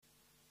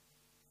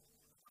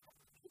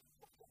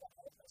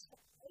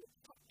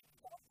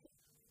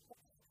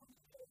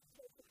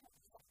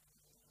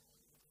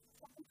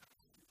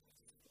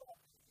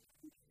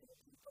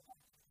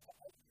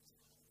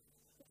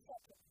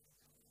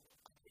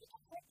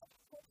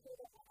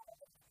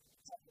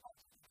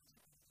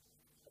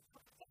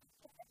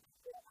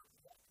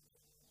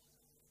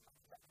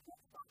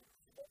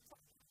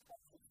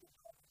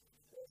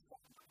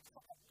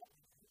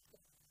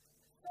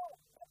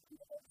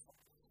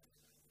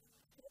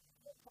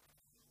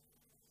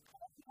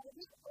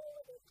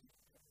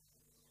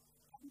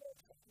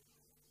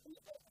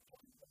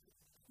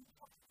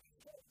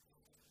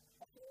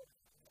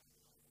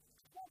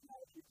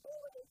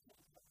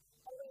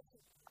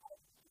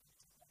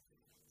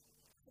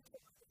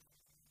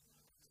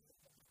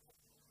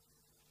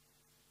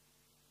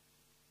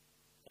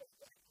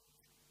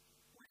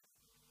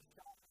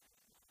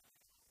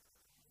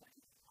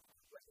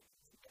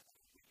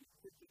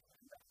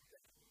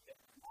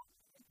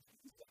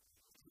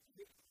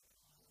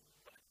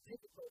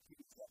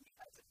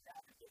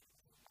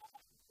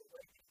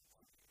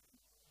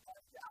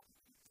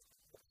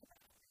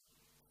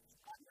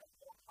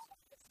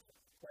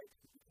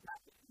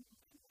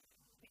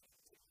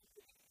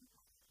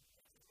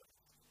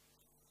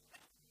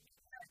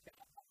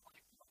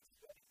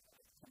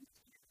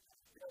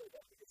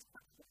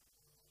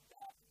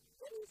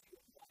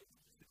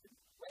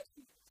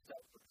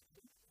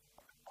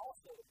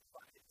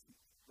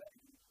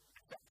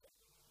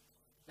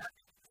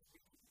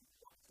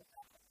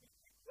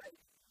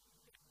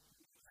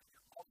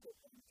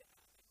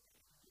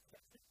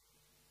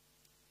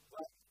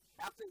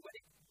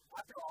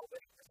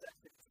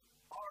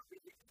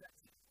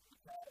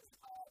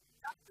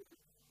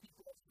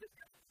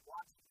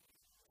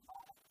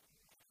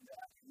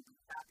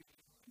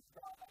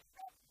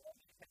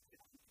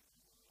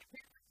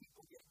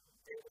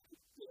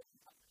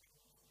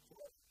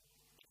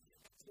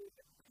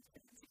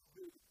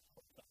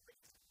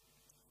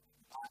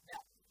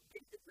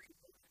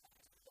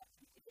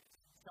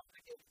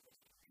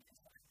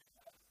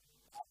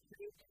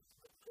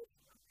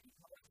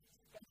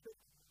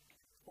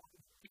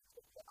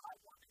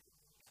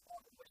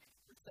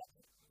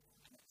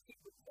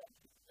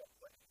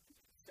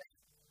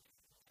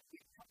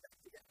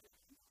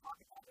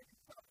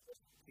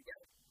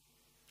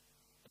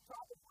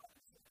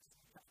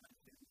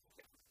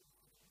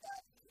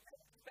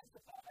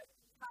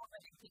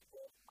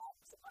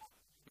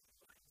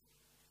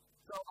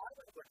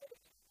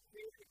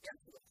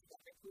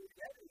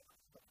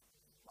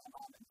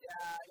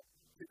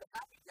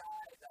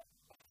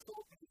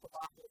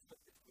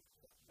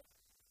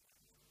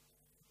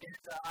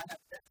I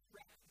have best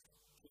friends,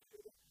 to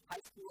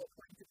high school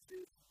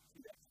acquaintances, to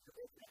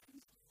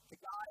ex-girlfriends, to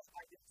guys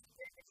I just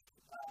finished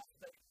studying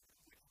with.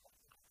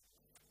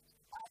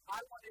 I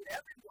wanted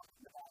everyone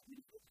around me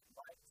to be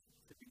right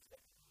to be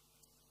safe.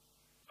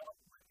 So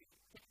when we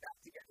came back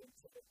together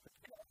to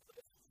prepare for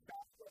this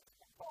gospel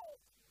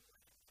call,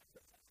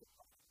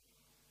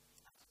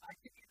 I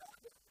figured out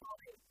that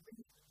probably at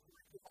least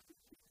 300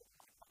 people in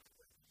my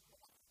congregation.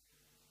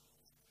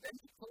 Then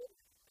he told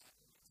me it's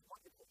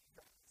wonderful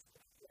because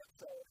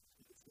so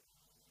it's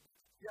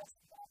just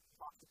not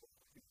possible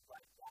to do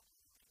right now.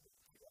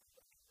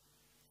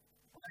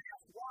 When I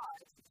asked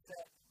why, he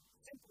said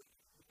simply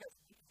because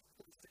each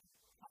person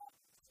has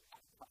a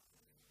cost.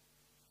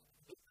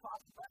 It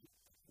costs money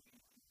to be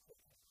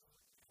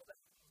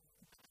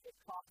it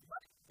costs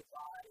money to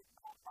buy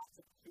lots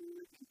of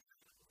food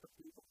for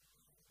people.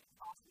 It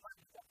costs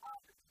money to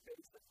have a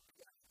space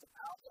to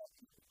house all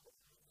these people.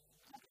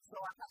 So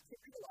I have to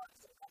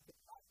realize that I can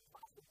not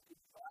possibly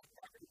provide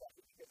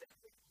everybody because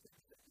everything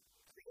is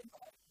being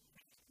involved.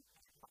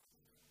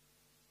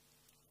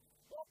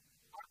 Well,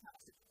 our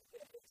passage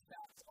today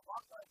sounds a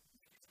lot like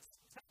Jesus'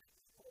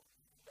 technical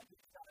that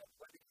he's kind of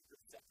letting the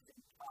section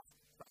off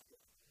something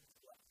as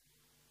well.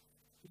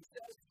 He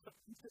says some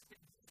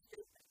interesting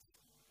statements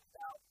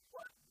about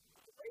what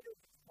later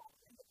we talk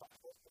in the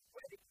Bible, the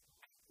wedding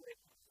banquet.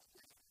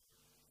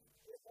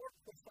 Or more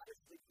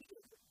precisely,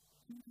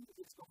 who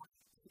is going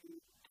to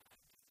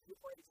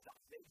enjoy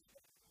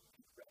salvation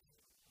and rest.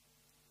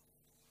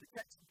 The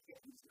text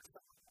begins with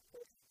something that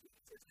says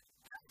Jesus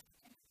asked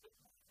him to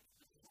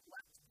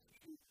select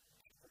you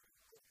for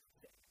the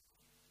day.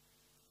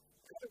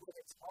 In other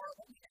words, are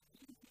only a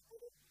few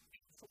people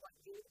being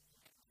selected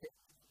and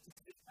picked to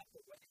sit at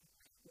the wedding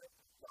banquet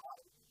of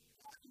God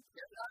in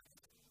paradise?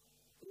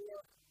 Or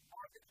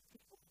are there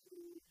people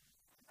who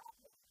are not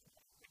willing to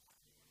make it?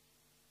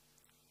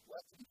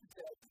 What do you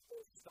say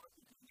before we start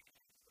with the meeting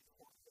of the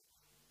course?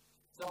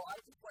 So I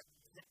just like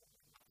to take a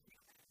few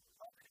minutes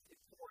to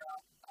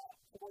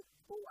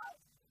pull out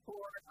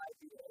four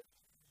ideas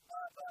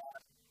of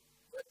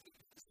what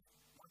Jesus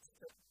wants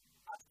to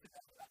ask us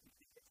about the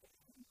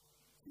invitation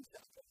to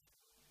salvation.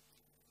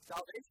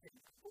 Salvation,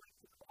 according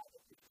to the Bible,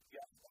 is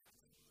just that.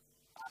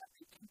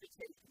 The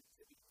invitation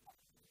to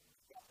become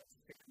God's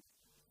family,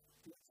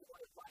 to enjoy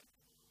life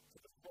to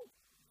the full,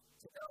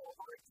 to know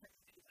our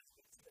eternity has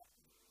been set,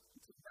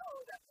 to know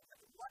that no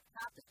matter what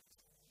happens,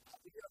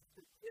 we are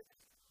forgiven,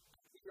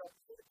 we are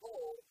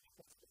whole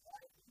because of the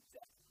life and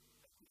death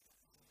of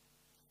Jesus.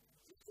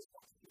 Jesus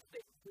wants to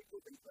say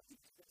clearly what the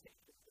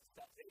invitation to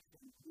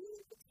salvation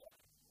really looks like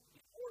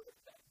in order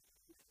that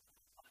we can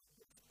find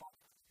his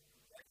Father.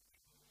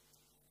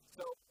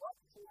 So what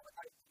four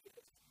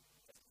ideas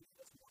does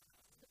Jesus want us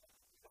to know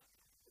about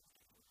the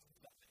invitation to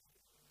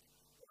salvation?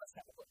 Well, let's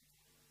have a look.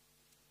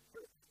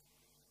 First,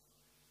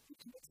 the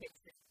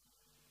invitation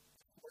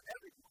for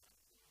everyone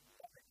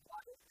that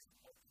requires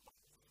a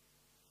response.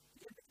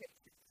 The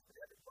invitation is for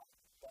everybody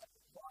that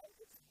requires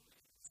a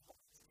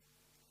response.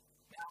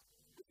 Now,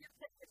 if you're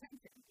paying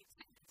attention, it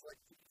seems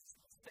like Jesus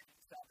is saying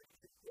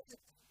salvation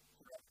isn't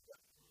for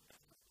everybody.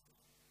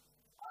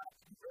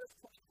 In verse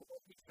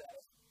 24, he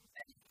says,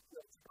 many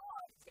will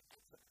try to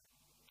enter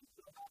and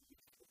will not be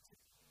able to.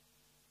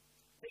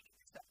 Taking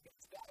this at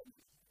face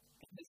value,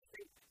 in this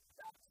statement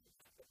that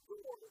the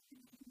door is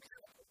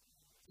narrow,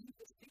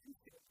 Jesus seems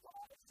to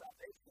imply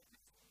salvation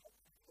is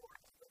for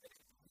everybody.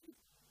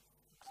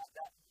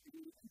 That the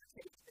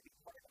invitation to be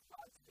part of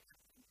God's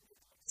family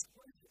is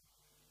exclusive.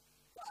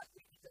 But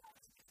we need to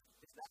ask,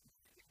 is that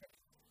really the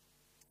case?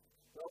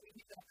 Well, we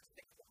need to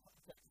understand the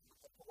context of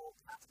the whole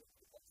passage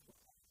of what's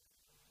going on.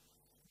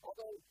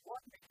 Although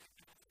one may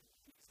ask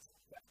Jesus a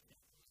question,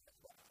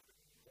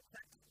 the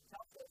text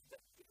tells us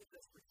that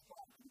Jesus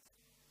responds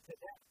to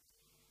them.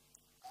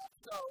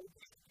 So,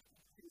 Jesus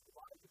is the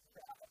largest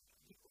crowd of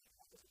people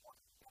who just want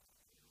to come.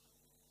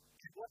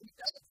 And what he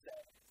doesn't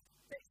say,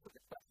 based on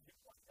the question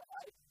of one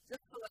guy,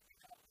 just to let you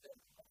know that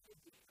he only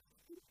gives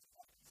two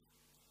responses.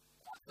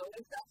 So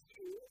if that's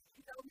you,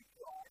 you know who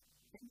you are.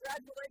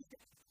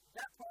 Congratulations,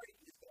 that party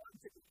is going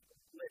to be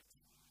lit.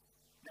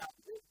 Now,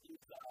 lit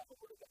is a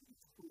word that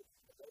means cool,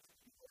 for those of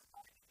you who are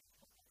not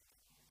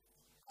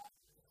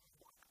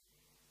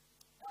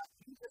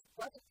Jesus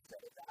doesn't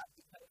say that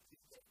because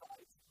his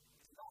advice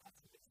is not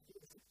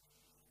exclusive.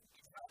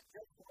 It's not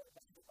just for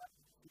the elect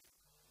people.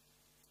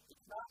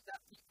 It's not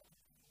that people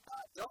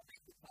don't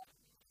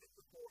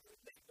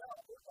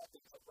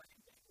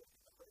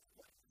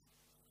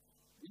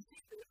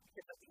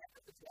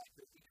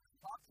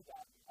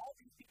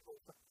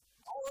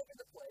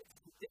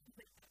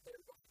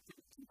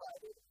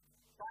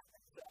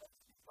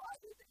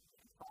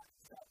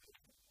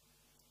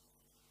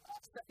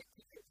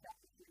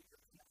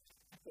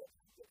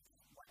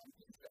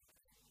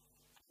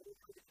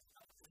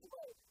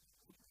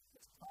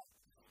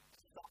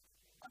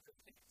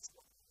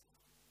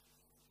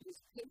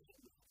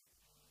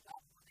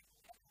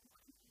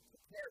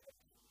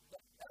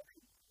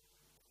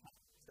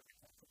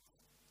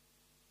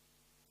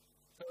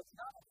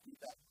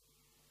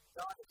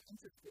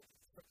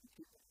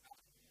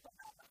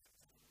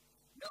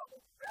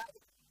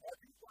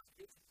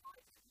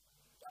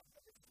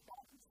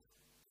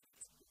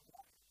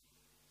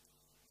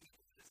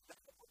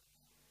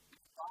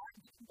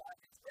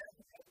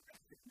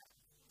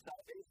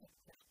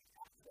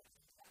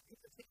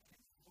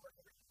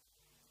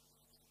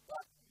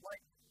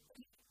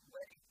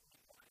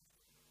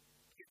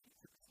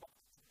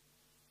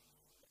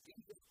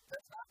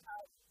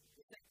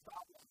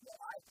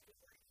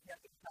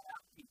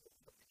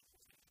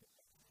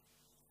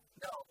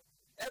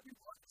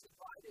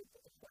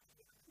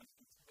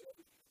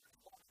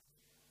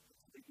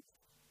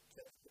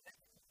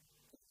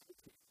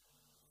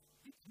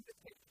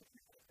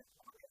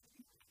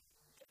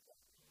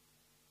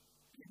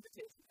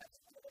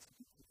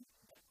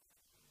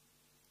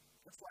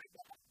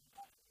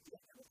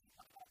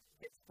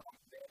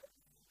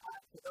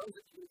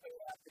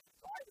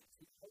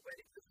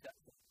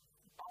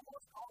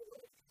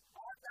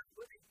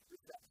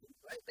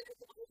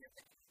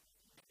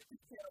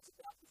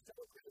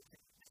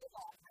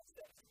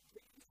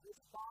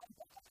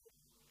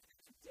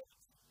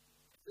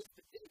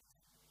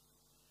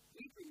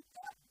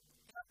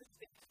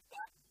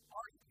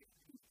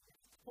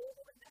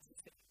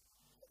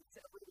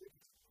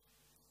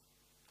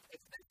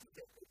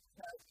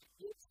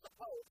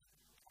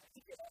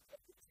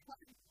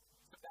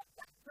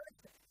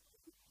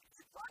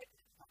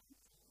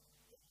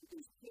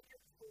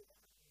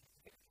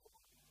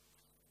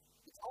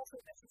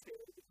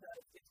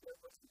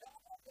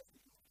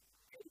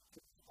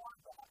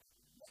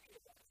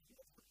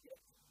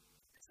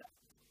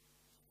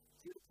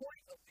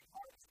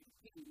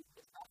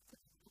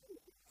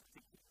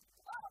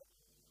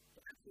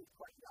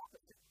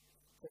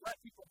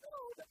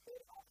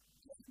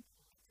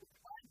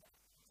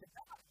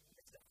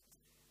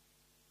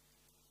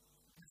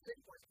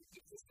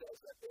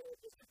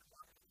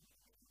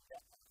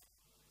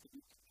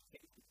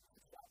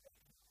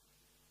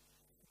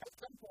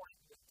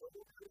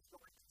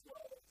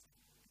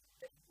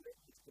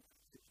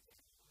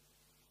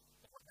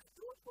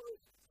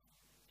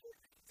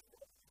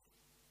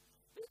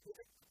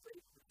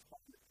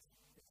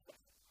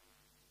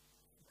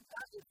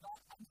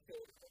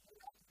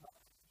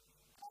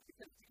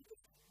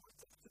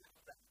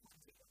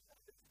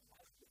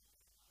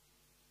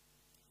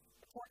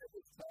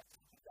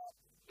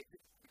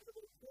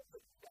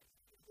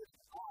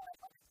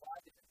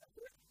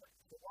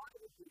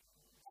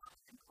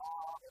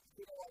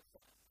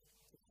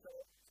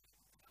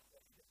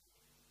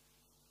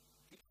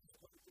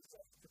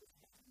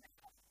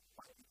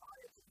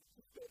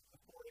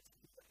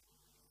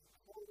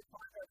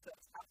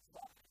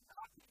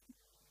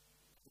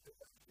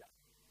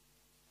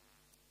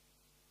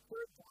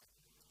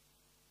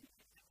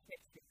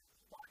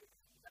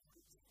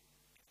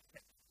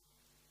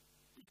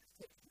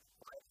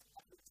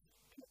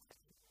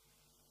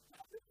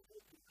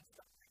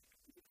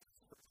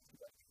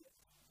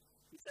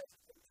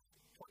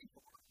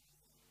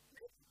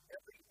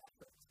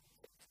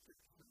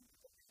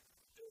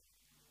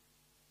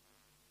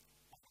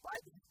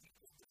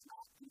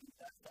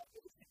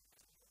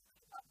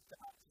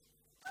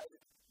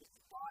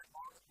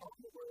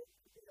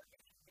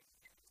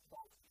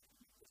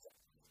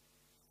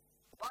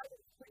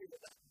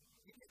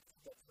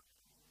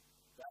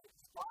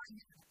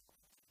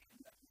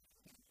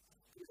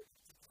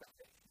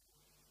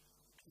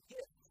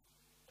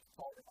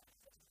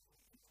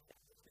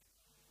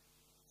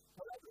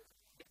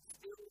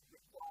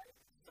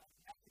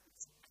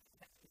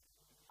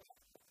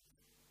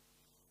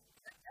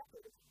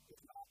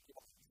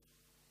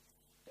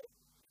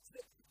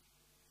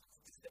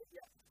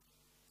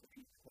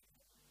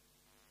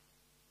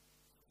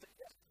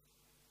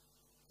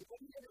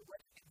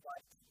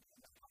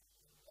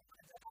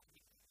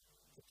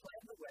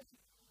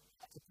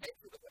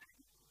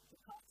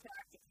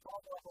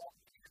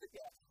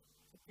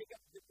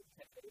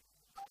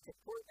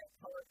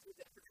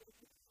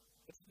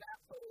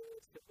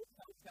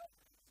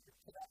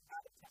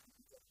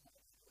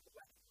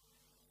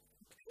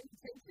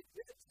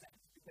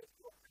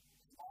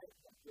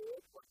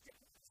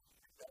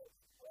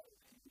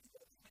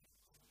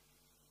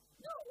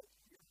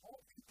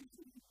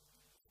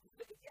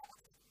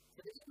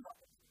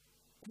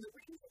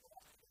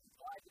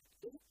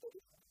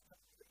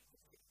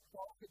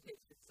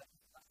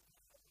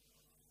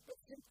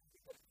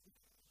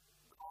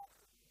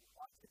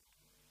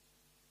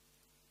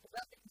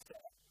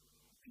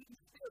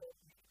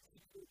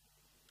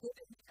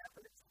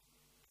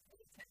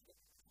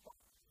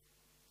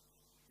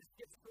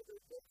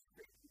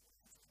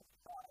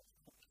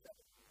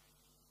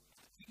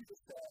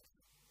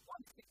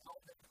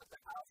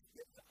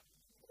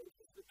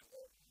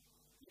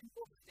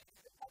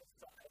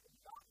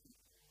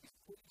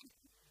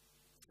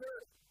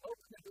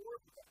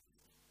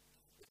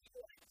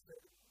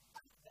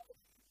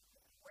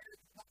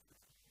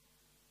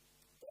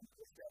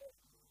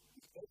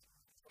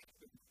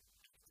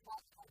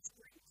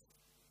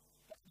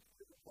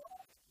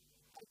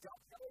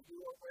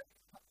away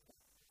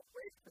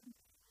from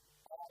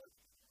all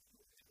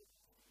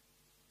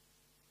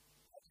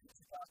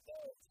it's about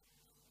those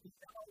who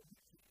know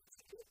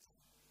Jesus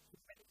who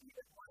make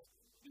it like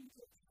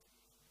Jesus.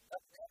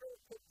 But never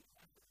put the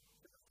effort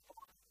to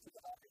respond to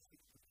the other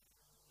people,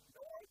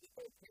 nor did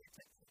they pay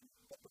attention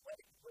that the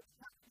wedding was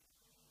happening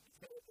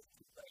until it was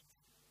too late.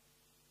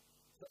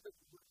 So this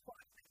is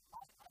requiring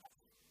us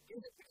in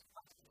a good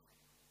life.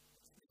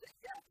 To say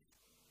yes,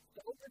 to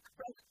open the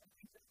present and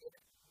be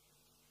forgiven.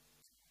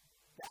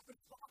 That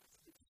response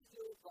is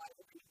still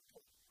vitally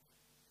important.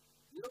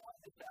 You don't want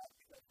to miss out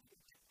because you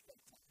didn't pay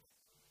attention.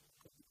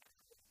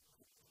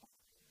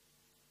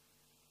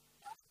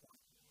 Last one.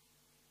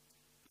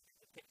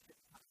 Meditation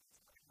comes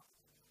to my heart.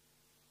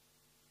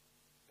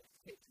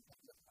 Meditation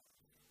comes to my heart.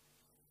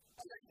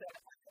 As I said,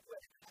 I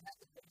have had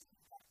to face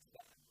some things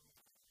that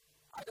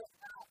I don't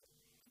have.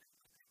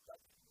 But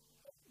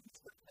each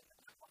person that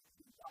I want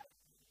to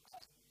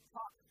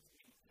talk to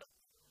me.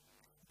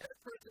 Every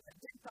person that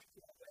didn't talk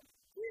to me,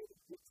 really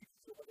would teach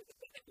you what it is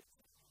that it is.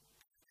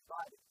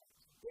 But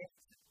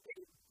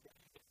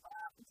they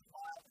laugh and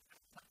smile and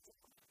have time to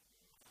talk.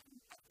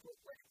 That's what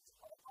weddings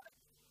are all about.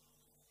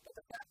 But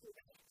the fact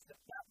remains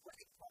that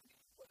wedding party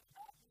was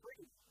not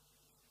free.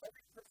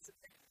 Every person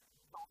there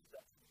talked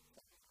us.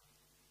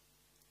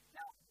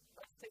 Now,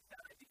 let's take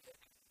that idea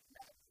and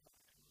that.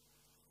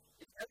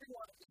 If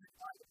everyone is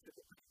invited to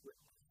the banquet,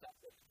 that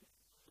would be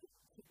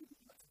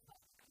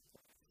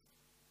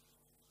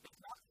it's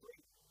not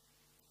free.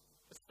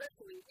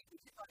 Especially if you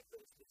think like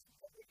those things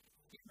that we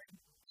human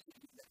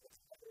beings that was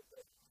never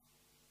good.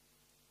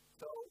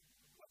 So,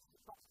 what's the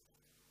problem?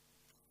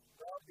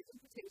 Well, the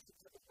invitation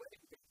to the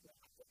wedding banquet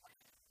of the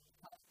Lamb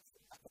comes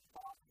at the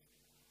top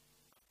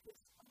of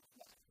this life.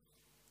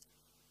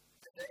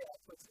 Isaiah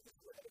puts it this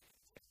way.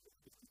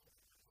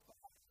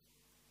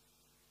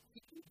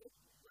 He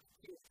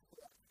is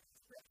crushed.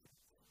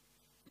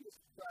 He is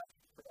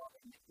crushed for our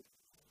iniquity.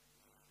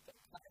 The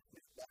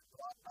kindness that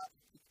brought us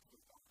peace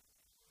was gone.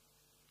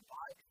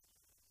 Why?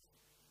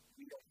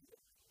 We don't do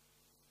it.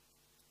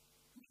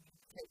 We need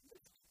to take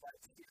this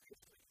life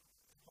seriously.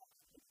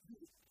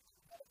 We need to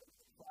have a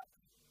life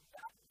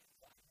that is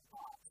like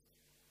God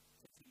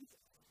to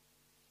Jesus.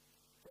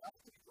 For us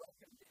to be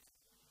welcomed in,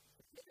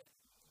 forgiven,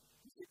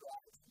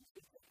 legalized, and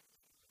given,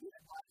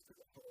 given life to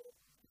the whole,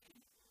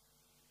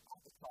 on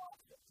the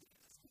cross of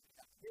Jesus,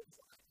 that gives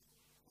life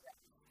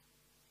forever.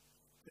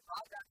 The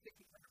God that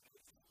thinking of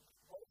is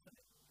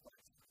ultimate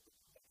life.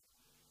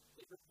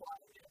 It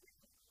requires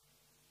everything.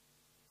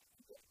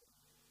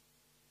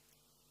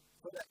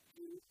 So that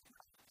you can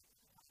have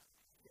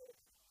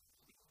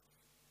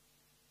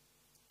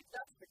if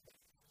that's the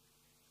case,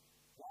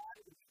 why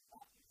would you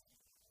not?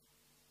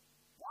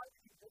 Why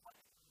would you do it?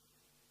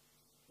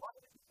 Why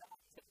would you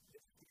not take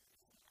this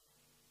seriously?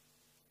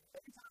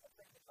 Every time I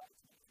think about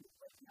it,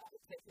 I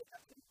would take it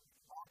as a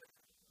promise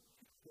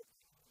and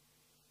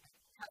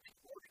having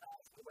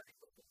organized the wedding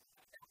with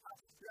and how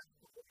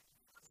stressful it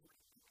is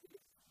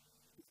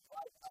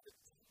like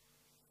others.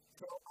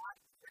 So I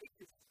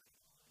graciously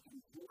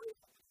enjoy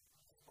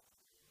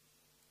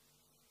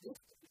this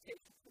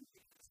invitation from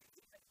Jesus to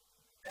give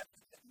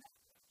everything that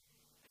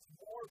it's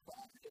more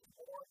fun, it's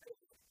more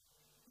amazing.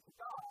 For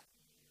God,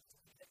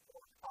 it's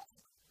more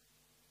costly.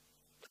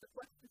 But the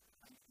question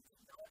becomes,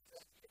 knowing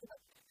that you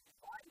have been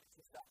invited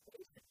to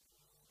salvation,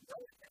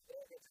 knowing that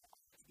there is an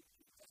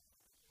opportunity to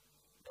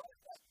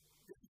knowing that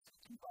this is an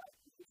invite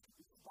to be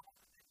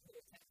responsible and pay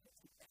attention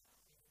to it,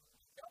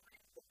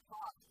 knowing the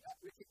cost that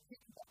we can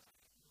think about it,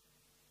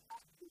 how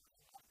do you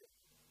respond to it?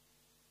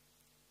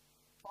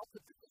 Paul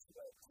puts it this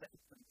way, 2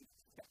 Corinthians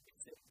chapter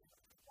 6,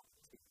 verse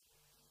 1-2.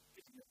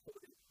 It's an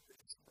important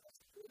express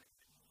good.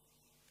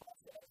 Paul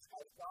says,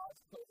 as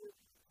God's code,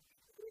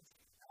 which is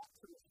not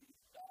to receive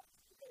God's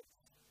grace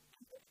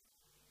and mercy.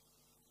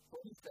 So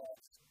he says,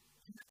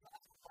 in the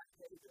time of my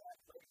Savior I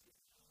praise you,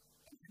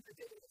 and in the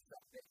day of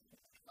salvation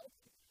I help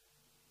you.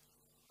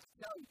 I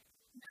tell you,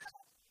 now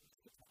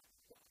is the time of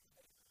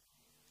salvation.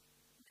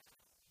 Now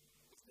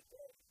is the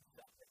day of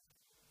salvation.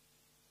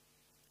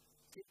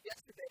 See,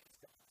 yesterday is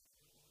gone.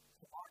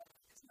 Tomorrow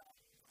is not.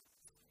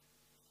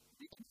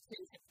 The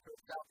invitation for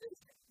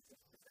salvation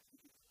is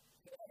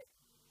today.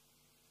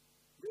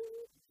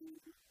 Will you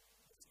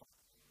respond?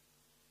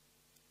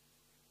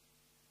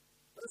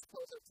 Let's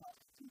close our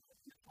time to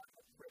a time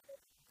of prayer.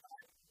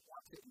 I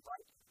want to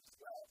invite you as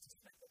well to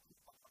spend a few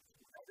moments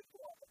wherever you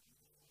are.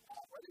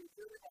 Whether you're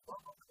doing it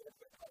alone or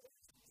with others,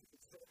 to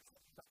consider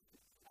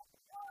something that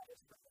God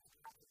has done.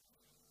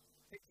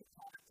 Take the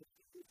time to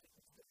be with and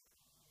consider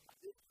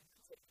this invitation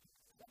for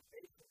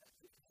salvation that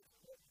Jesus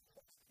has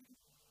given you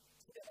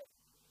today.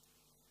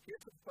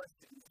 Here's some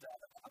questions that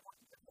I want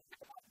you to think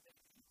about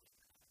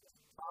and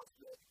pause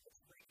the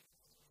screen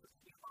for a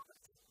few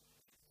moments.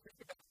 Think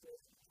about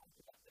this and talk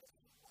about this.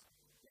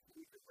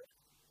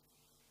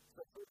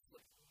 So first